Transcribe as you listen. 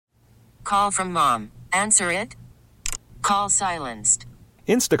Call from mom. Answer it. Call silenced.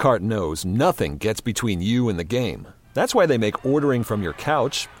 Instacart knows nothing gets between you and the game. That's why they make ordering from your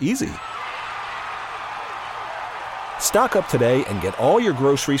couch easy. Stock up today and get all your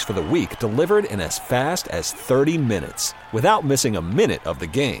groceries for the week delivered in as fast as 30 minutes without missing a minute of the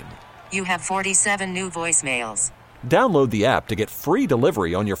game. You have 47 new voicemails. Download the app to get free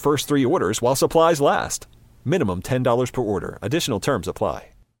delivery on your first 3 orders while supplies last. Minimum $10 per order. Additional terms apply.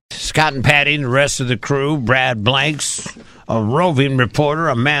 Scott and Patty and the rest of the crew, Brad Blanks, a roving reporter,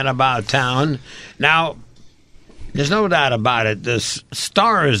 a man about town. Now, there's no doubt about it, the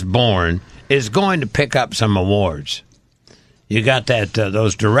Star is Born is going to pick up some awards. You got that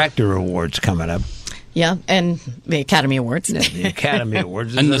those director awards coming up. Yeah, and the Academy Awards. The Academy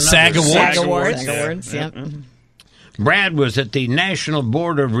Awards. And the SAG Awards. SAG Awards, yeah. Brad was at the National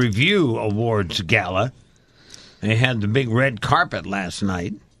Board of Review Awards Gala. They had the big red carpet last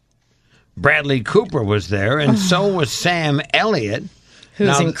night. Bradley Cooper was there, and so was Sam Elliott.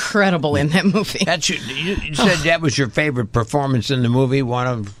 Who's incredible in that movie. That's you said that was your favorite performance in the movie, one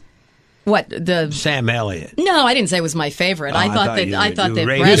of... What, the... Sam Elliott. No, I didn't say it was my favorite. I thought that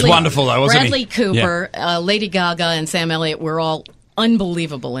Bradley, he was wonderful, though, wasn't Bradley he? Cooper, Lady Gaga, and Sam Elliott were all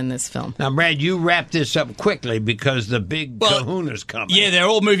unbelievable in this film. Now, Brad, you wrap this up quickly because the big kahuna's coming. Yeah, they're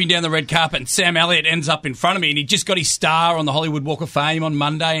all moving down the red carpet, and Sam Elliott ends up in front of me, and he just got his star on the Hollywood Walk of Fame on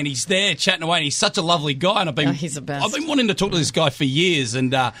Monday, and he's there chatting away, and he's such a lovely guy, and he's the best. I've been wanting to talk to this guy for years,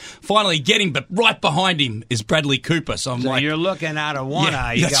 and finally get him, but right behind him is Bradley Cooper, so I'm like... you're looking out of one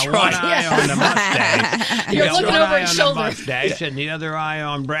eye. You got right. one eye on the mustache. You're looking over his shoulder. The mustache and the other eye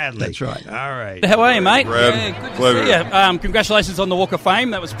on Bradley. That's right. All right. How are you, mate? Brad, good pleasure. to see you. Congratulations on the Walk of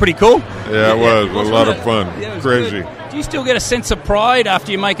Fame. That was pretty cool. Yeah, it was. A lot of fun. Yeah, it was Crazy. good. Do you still get a sense of pride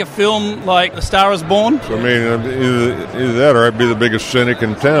after you make a film like The Star is Born? I mean, either that or I'd be the biggest cynic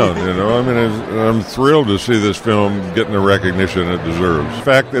in town, you know. I mean, I'm thrilled to see this film getting the recognition it deserves. The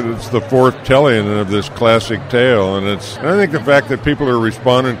fact that it's the fourth telling of this classic tale, and I think the fact that people are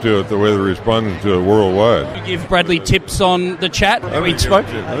responding to it the way they're responding to it worldwide. You give Bradley tips on the chat? I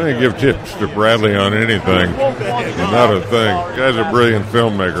didn't give tips to Bradley on anything. Not a thing. The guy's a brilliant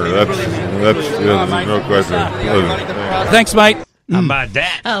filmmaker. That's there's no question. Thanks, mate. How about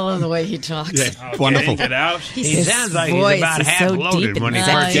that? I love the way he talks. Yeah, wonderful. He sounds like he's about half loaded when he first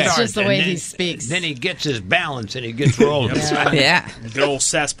starts. It's just the way he speaks. Then he gets his balance and he gets rolling. Yeah. Good old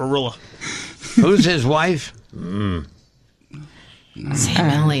sarsaparilla. Who's his wife? Sam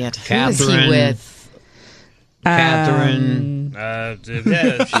Elliott. Who is he Catherine. with? Catherine. She's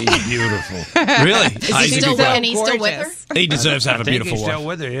beautiful. Really? Is he still with her? He deserves to have I a think beautiful he's wife. still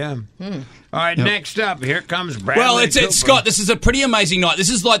with her, yeah. All right, next up, here comes Bradley Well, Cooper. it's Scott. This is a pretty amazing night. This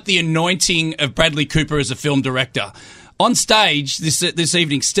is like the anointing of Bradley Cooper as a film director. On stage this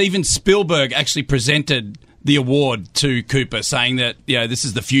evening, Steven Spielberg actually presented the award to Cooper, saying that this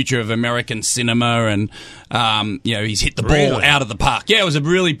is the future of American cinema, and he's hit the ball out of the park. Yeah, it was a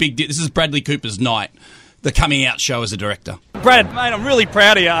really big deal. This is Bradley Cooper's night, the coming out show as a director. Brad, mate, I'm really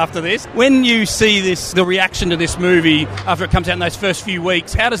proud of you after this. When you see the reaction to this movie after it comes out in those first few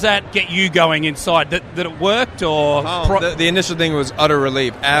weeks, how does that get you going inside? That it worked, or the initial thing was utter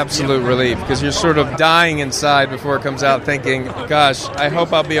relief, absolute relief, because you're sort of dying inside before it comes out, thinking, "Gosh, I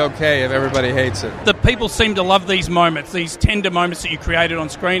hope I'll be okay if everybody hates it." The people seem to love these moments, these tender moments that you created on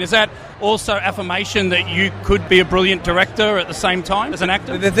screen. Is that also affirmation that you could be a brilliant director at the same time as an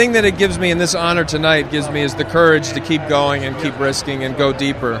actor? The thing that it gives me, and this honor tonight gives me, is the courage to keep going and keep risking and go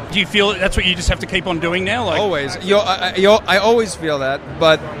deeper. Do you feel that's what you just have to keep on doing now? Always. I always feel that,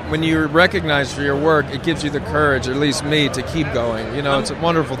 but when you're recognized for your work, it gives you the courage, at least me, to keep going. It's a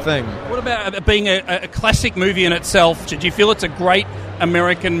wonderful thing. What about it being a classic movie in itself? Do you feel it's a great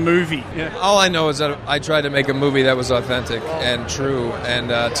American movie? Yeah. All I know is that I tried to make a movie that was authentic and true,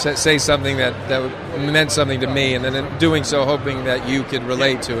 and say something that meant something to me, and then in doing so, hoping that you could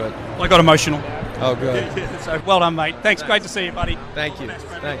relate to it. I got emotional. Oh, good. So well done, mate. Thanks. Great to see you, buddy. Thank you.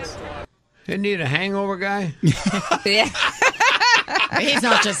 Thanks. Isn't he a hangover guy? Yeah. He's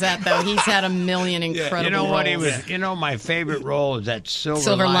not just that, though. He's had a million incredible You know what he roles. was? My favorite role is that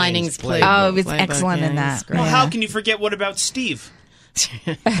Silver Linings Playbook. Oh, he was excellent in that. Well, how can you forget what about Steve?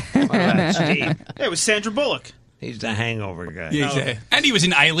 What about Steve? It was Sandra Bullock. He's the hangover guy. Yeah. And he was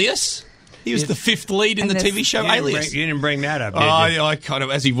in Alias. He was the fifth lead in the TV show Alias. You didn't bring that up, did Oh, you? yeah, I kind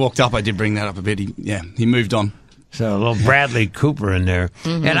of, as he walked up, I did bring that up a bit. He moved on. So a little Bradley Cooper in there.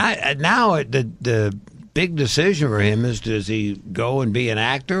 Mm-hmm. And now the big decision for him is, does he go and be an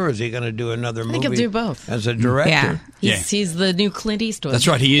actor, or is he going to do another movie? I think he'll do both. As a director. Yeah. He's the new Clint Eastwood. That's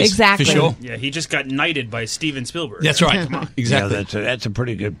right, he is. Exactly. For sure. Yeah, he just got knighted by Steven Spielberg. That's right. Come on. Exactly. Yeah, that's a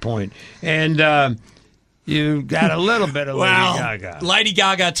pretty good point. And you got a little bit of Lady Gaga. Lady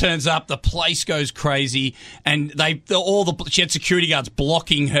Gaga turns up, the place goes crazy, and she had security guards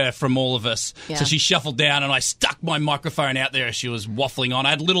blocking her from all of us. Yeah. So she shuffled down, and I stuck my microphone out there as she was waffling on.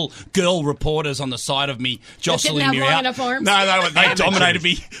 I had little girl reporters on the side of me jostling didn't me have long out. enough arms? No, they dominated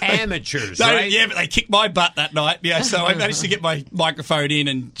me. Amateurs, No, right? yeah, but they kicked my butt that night. Yeah, so I managed to get my microphone in,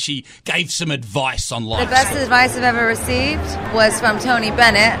 and she gave some advice on life. The best advice I've ever received was from Tony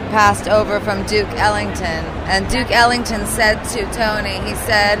Bennett, passed over from Duke Ellington. And Duke Ellington said to Tony, he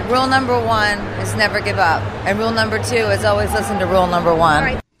said, rule number 1 is never give up. And rule number 2 is always listen to rule number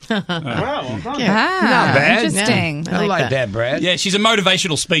 1. Wow, well done. Not bad. Interesting. I like that, Brad. Yeah, she's a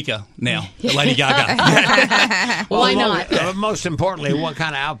motivational speaker now, Lady Gaga. Why not? Most importantly, what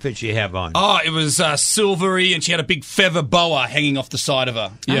kind of outfit she have on? Oh, it was silvery, and she had a big feather boa hanging off the side of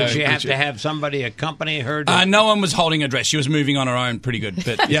her. Did she have to have somebody accompany her? To... No one was holding her dress. She was moving on her own pretty good.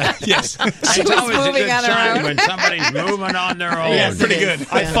 But yeah, yes. It's always a good sign when somebody's moving on their own. Yeah, pretty good.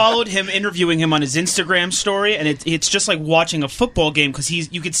 I followed him, interviewing him on his Instagram story, and it's just like watching a football game because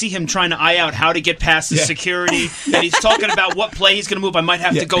you could see him trying to eye out how to get past the security, and he's talking about what play he's going to move. I might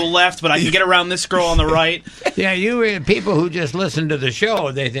have to go left, but I can get around this girl on the right. Yeah, people who just listen to the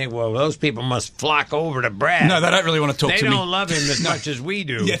show, they think, well, those people must flock over to Brad. No, they don't really want to talk to me. They don't love him as much as we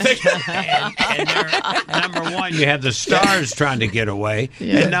do. Yeah. and number one, you have the stars trying to get away,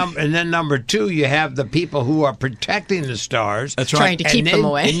 and then number two, you have the people who are protecting the stars. That's right. Trying to keep them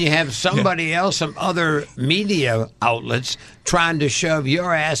away. And you have somebody else, some other media outlets trying to shove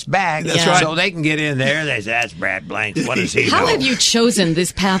your ass back so they can get in there. They say, that's Brad Blanks. What does he know? How have you chosen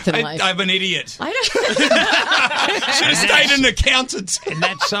this path in life? I'm an idiot. I don't Should have stayed an accountant. And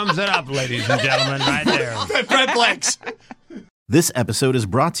that sums it up, ladies and gentlemen, right there. Brad Blanks. This episode is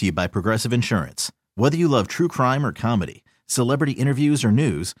brought to you by Progressive Insurance. Whether you love true crime or comedy, celebrity interviews or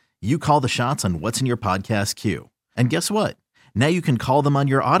news, you call the shots on what's in your podcast queue. And guess what? Now you can call them on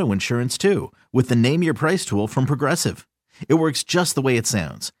your auto insurance too with the Name Your Price tool from Progressive. It works just the way it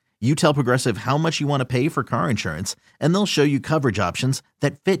sounds. You tell Progressive how much you want to pay for car insurance, and they'll show you coverage options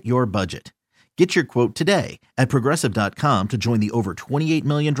that fit your budget. Get your quote today at Progressive.com to join the over 28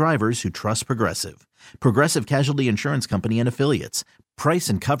 million drivers who trust Progressive. Progressive Casualty Insurance Company and Affiliates. Price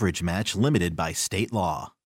and coverage match limited by state law.